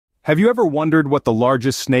Have you ever wondered what the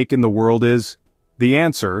largest snake in the world is? The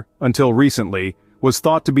answer, until recently, was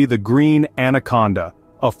thought to be the green anaconda,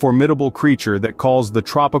 a formidable creature that calls the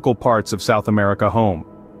tropical parts of South America home.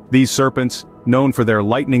 These serpents, known for their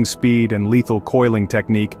lightning speed and lethal coiling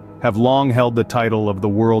technique, have long held the title of the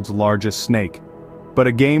world's largest snake. But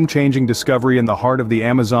a game-changing discovery in the heart of the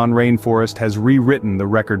Amazon rainforest has rewritten the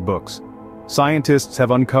record books. Scientists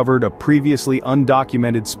have uncovered a previously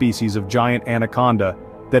undocumented species of giant anaconda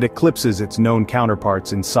that eclipses its known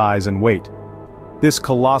counterparts in size and weight. This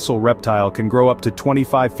colossal reptile can grow up to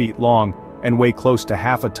 25 feet long and weigh close to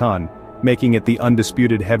half a ton, making it the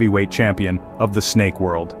undisputed heavyweight champion of the snake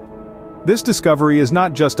world. This discovery is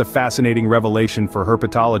not just a fascinating revelation for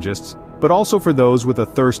herpetologists, but also for those with a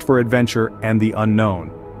thirst for adventure and the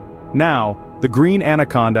unknown. Now, the green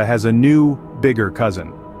anaconda has a new, bigger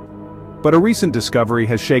cousin. But a recent discovery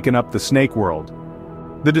has shaken up the snake world.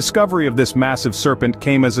 The discovery of this massive serpent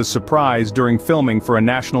came as a surprise during filming for a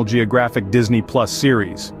National Geographic Disney Plus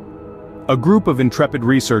series. A group of intrepid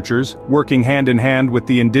researchers, working hand-in-hand with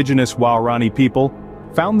the indigenous Waorani people,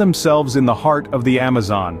 found themselves in the heart of the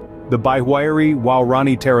Amazon, the Baihuayri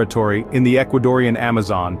Waorani territory in the Ecuadorian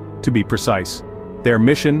Amazon, to be precise. Their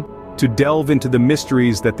mission? To delve into the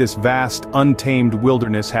mysteries that this vast, untamed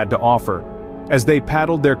wilderness had to offer. As they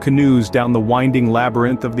paddled their canoes down the winding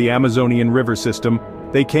labyrinth of the Amazonian river system,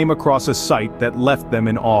 they came across a sight that left them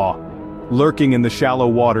in awe. Lurking in the shallow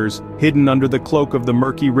waters, hidden under the cloak of the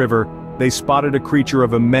murky river, they spotted a creature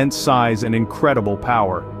of immense size and incredible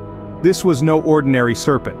power. This was no ordinary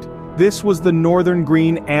serpent. This was the northern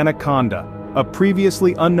green anaconda, a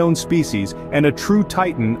previously unknown species and a true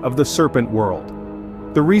titan of the serpent world.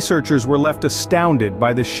 The researchers were left astounded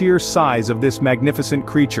by the sheer size of this magnificent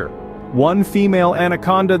creature. One female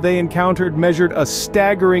anaconda they encountered measured a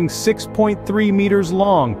staggering 6.3 meters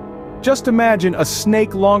long. Just imagine a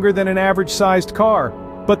snake longer than an average-sized car.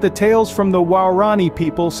 But the tales from the Waorani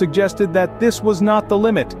people suggested that this was not the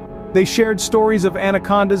limit. They shared stories of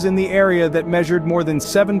anacondas in the area that measured more than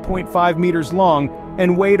 7.5 meters long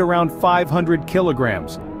and weighed around 500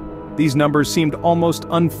 kilograms. These numbers seemed almost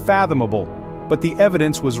unfathomable, but the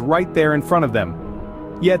evidence was right there in front of them.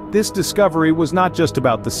 Yet this discovery was not just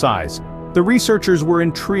about the size. The researchers were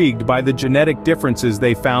intrigued by the genetic differences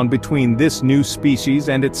they found between this new species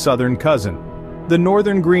and its southern cousin. The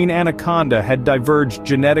northern green anaconda had diverged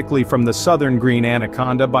genetically from the southern green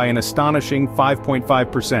anaconda by an astonishing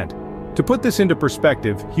 5.5%. To put this into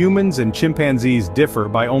perspective, humans and chimpanzees differ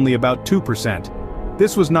by only about 2%.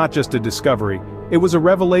 This was not just a discovery, it was a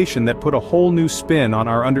revelation that put a whole new spin on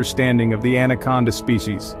our understanding of the anaconda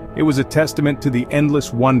species. It was a testament to the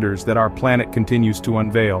endless wonders that our planet continues to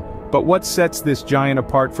unveil. But what sets this giant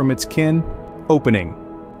apart from its kin? Opening.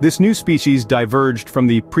 This new species diverged from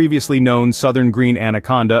the previously known southern green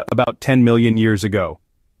anaconda about 10 million years ago.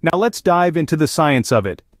 Now let's dive into the science of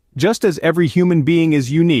it. Just as every human being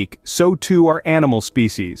is unique, so too are animal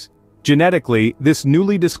species. Genetically, this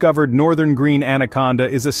newly discovered northern green anaconda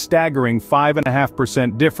is a staggering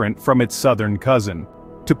 5.5% different from its southern cousin.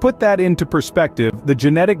 To put that into perspective, the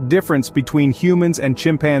genetic difference between humans and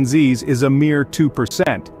chimpanzees is a mere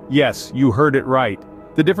 2%. Yes, you heard it right.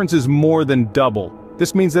 The difference is more than double.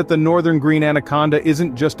 This means that the northern green anaconda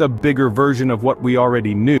isn't just a bigger version of what we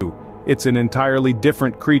already knew. It's an entirely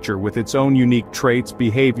different creature with its own unique traits,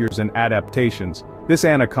 behaviors, and adaptations. This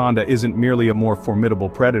anaconda isn't merely a more formidable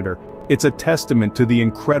predator. It's a testament to the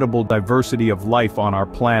incredible diversity of life on our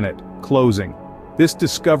planet. Closing. This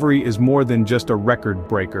discovery is more than just a record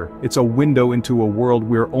breaker. It's a window into a world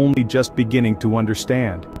we're only just beginning to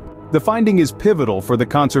understand. The finding is pivotal for the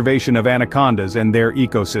conservation of anacondas and their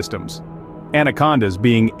ecosystems. Anacondas,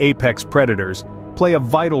 being apex predators, play a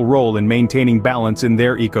vital role in maintaining balance in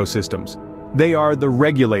their ecosystems. They are the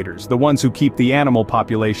regulators, the ones who keep the animal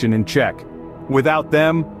population in check. Without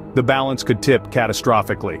them, the balance could tip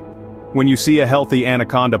catastrophically. When you see a healthy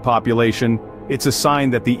anaconda population, it's a sign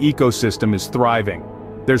that the ecosystem is thriving.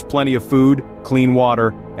 There's plenty of food, clean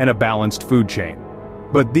water, and a balanced food chain.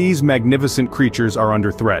 But these magnificent creatures are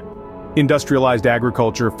under threat. Industrialized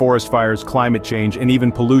agriculture, forest fires, climate change, and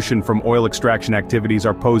even pollution from oil extraction activities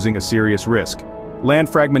are posing a serious risk. Land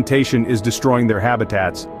fragmentation is destroying their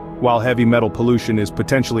habitats, while heavy metal pollution is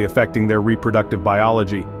potentially affecting their reproductive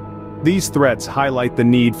biology. These threats highlight the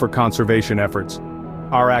need for conservation efforts.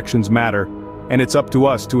 Our actions matter, and it's up to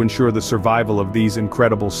us to ensure the survival of these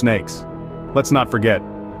incredible snakes. Let's not forget,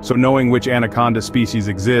 so knowing which anaconda species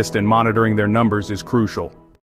exist and monitoring their numbers is crucial.